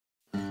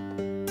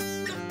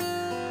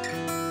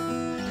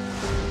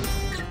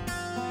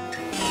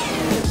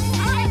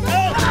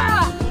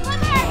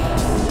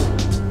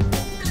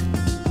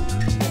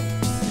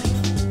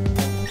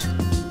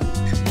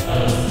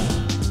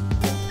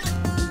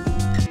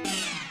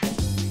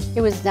It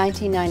was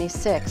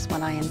 1996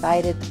 when I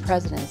invited the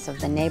presidents of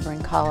the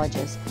neighboring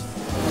colleges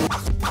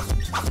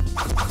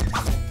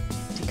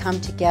to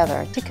come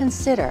together to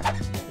consider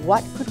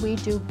what could we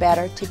do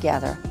better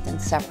together than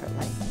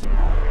separately.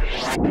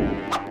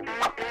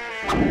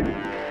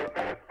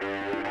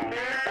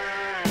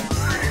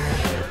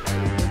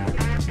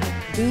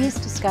 These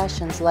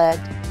discussions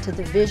led to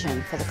the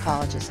vision for the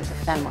colleges of the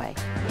Fenway.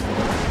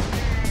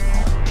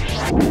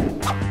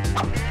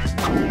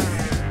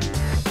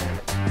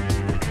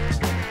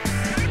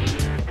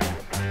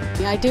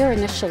 The idea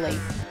initially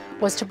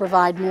was to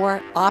provide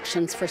more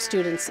options for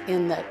students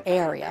in the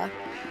area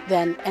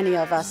than any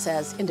of us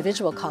as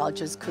individual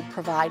colleges could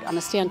provide on a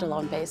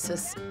standalone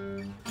basis.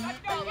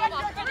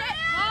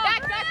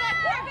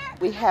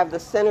 We have the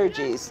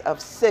synergies of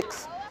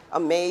 6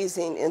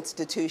 amazing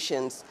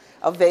institutions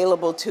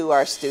available to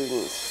our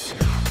students.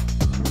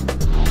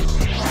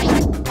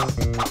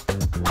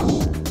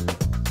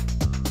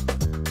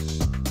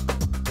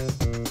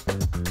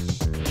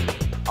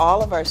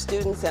 All of our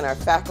students and our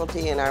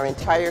faculty and our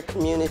entire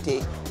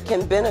community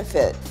can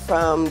benefit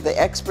from the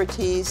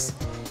expertise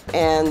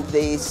and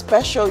the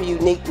special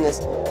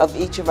uniqueness of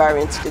each of our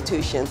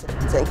institutions.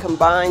 And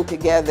combined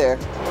together,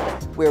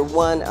 we're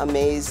one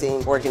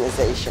amazing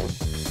organization.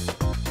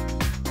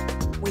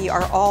 We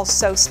are all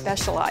so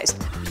specialized.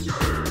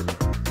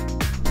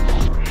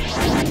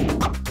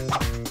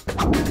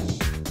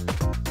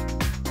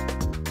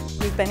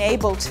 We've been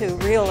able to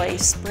really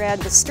spread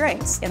the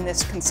strengths in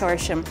this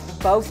consortium,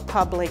 both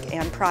public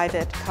and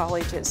private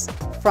colleges.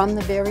 From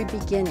the very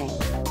beginning,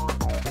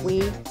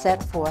 we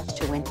set forth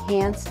to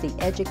enhance the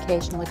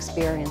educational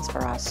experience for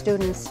our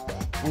students,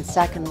 and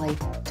secondly,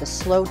 to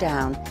slow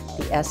down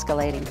the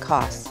escalating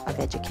costs of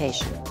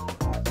education.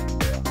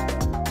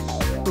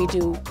 We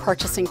do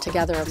purchasing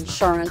together of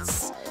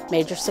insurance,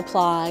 major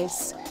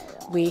supplies.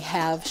 We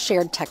have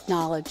shared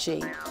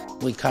technology.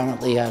 We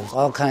currently have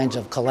all kinds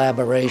of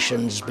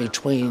collaborations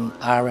between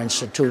our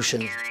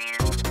institutions.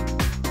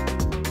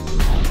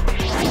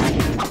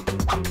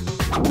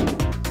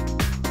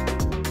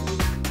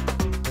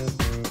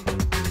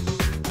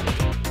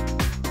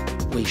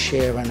 We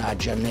share in our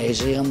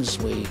gymnasiums,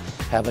 we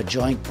have a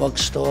joint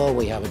bookstore,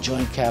 we have a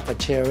joint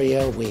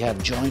cafeteria, we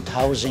have joint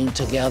housing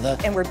together.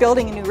 And we're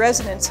building a new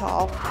residence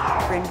hall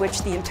in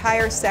which the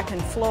entire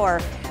second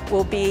floor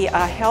will be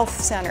a health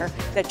center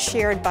that's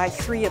shared by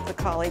 3 of the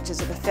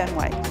colleges of the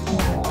Fenway.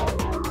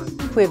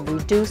 We're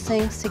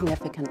reducing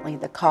significantly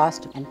the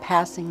cost and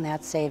passing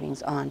that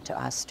savings on to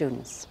our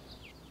students.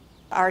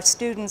 Our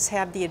students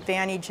have the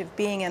advantage of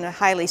being in a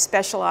highly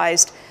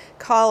specialized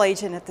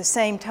college and at the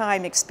same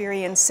time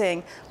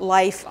experiencing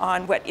life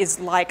on what is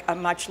like a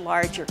much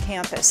larger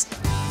campus.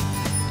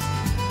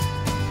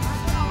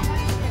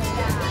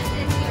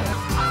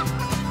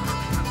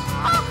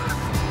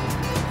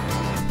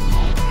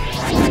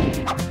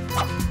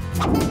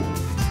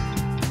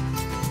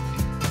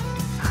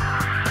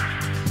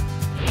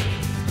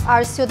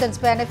 Our students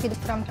benefit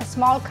from a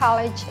small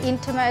college,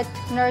 intimate,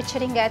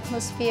 nurturing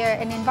atmosphere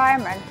and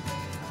environment.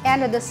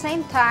 And at the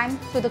same time,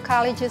 through the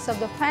colleges of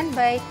the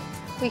Fenway,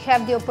 we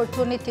have the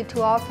opportunity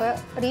to offer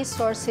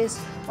resources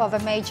of a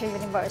major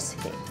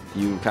university.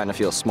 You kind of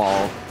feel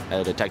small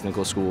at a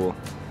technical school,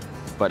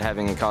 but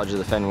having a college of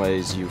the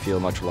Fenways, you feel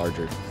much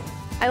larger.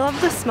 I love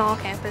the small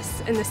campus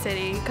in the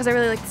city because I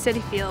really like the city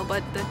feel,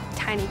 but the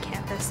tiny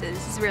campus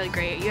is really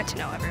great. You get to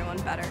know everyone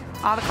better.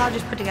 All the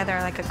colleges put together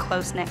are like a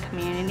close-knit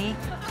community.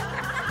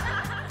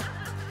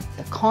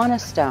 The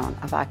cornerstone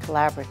of our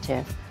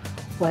collaborative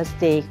was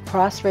the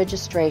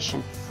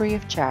cross-registration, free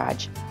of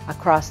charge,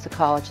 across the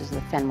colleges of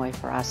the Fenway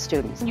for our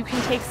students. You can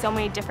take so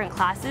many different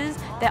classes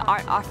that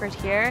aren't offered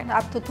here.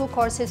 Up to 2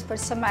 courses per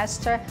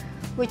semester,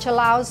 which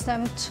allows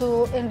them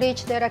to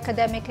enrich their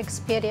academic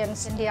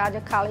experience in the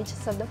other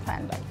colleges of the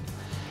Fenway.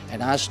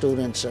 And our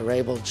students are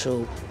able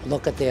to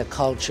look at their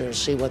culture,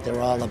 see what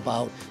they're all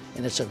about,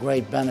 and it's a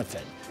great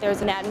benefit. There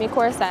was an anatomy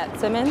course at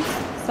Simmons,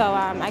 so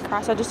I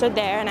cross-registered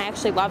there and I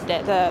actually loved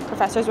it. The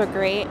professors were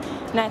great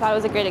and I thought it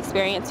was a great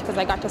experience because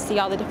I got to see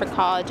all the different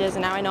colleges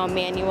and now I know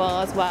Emmanuel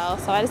as well,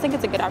 so I just think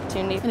it's a good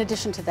opportunity. In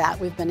addition to that,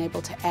 we've been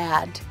able to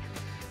add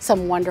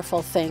some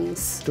wonderful things.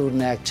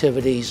 Student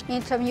activities.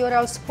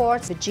 Intramural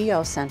sports. The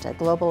Geo Center,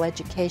 Global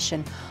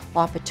Education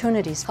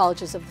Opportunities.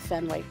 Colleges of the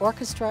Fenway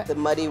Orchestra. The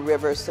Muddy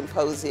River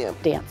Symposium.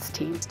 Dance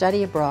team.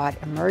 Study abroad,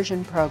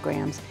 immersion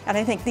programs. And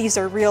I think these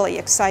are really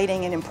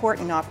exciting and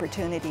important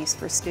opportunities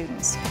for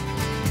students.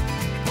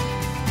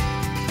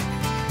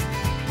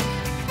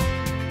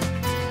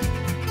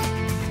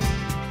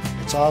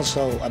 It's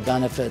also a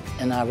benefit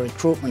in our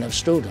recruitment of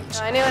students.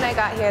 I knew when I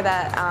got here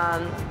that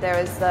there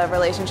was the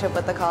relationship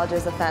with the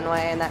colleges of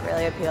Fenway, and that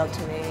really appealed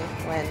to me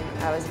when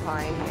I was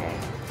applying here.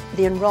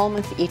 The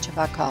enrollment for each of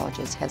our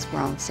colleges has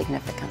grown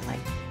significantly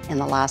in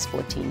the last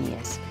 14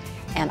 years.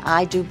 And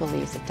I do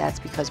believe that that's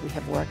because we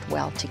have worked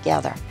well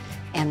together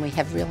and we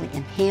have really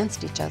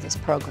enhanced each other's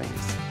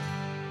programs.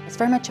 It's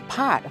very much a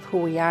part of who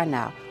we are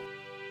now.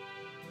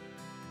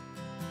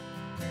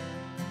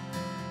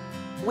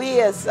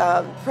 We as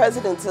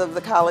presidents of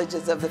the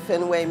colleges of the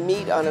Fenway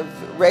meet on a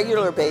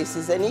regular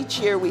basis, and each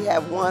year we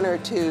have 1 or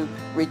 2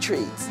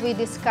 retreats. We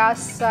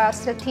discuss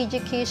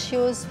strategic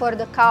issues for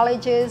the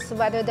colleges,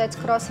 whether that's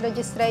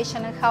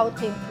cross-registration and how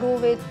to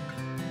improve it.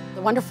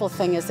 The wonderful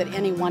thing is that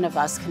any one of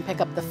us can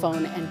pick up the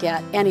phone and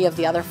get any of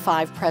the other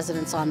 5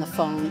 presidents on the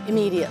phone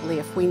immediately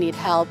if we need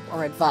help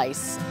or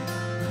advice.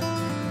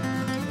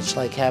 It's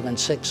like having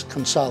 6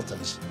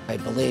 consultants. I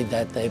believe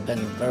that they've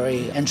been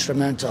very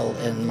instrumental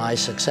in my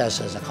success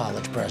as a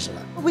college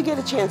president. We get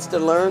a chance to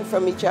learn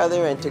from each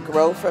other and to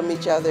grow from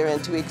each other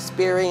and to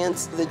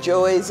experience the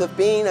joys of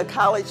being a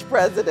college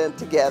president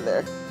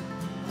together.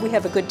 We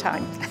have a good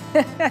time.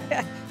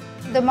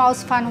 The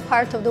most fun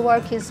part of the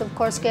work is, of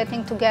course,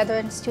 getting together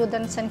and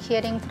students and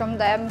hearing from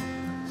them.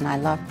 And I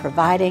love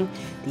providing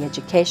the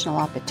educational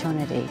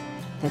opportunity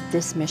that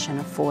this mission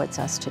affords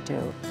us to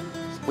do.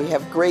 We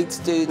have great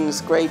students,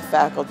 great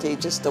faculty,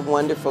 just a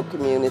wonderful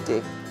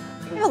community.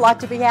 We have a lot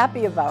to be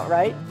happy about,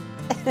 right?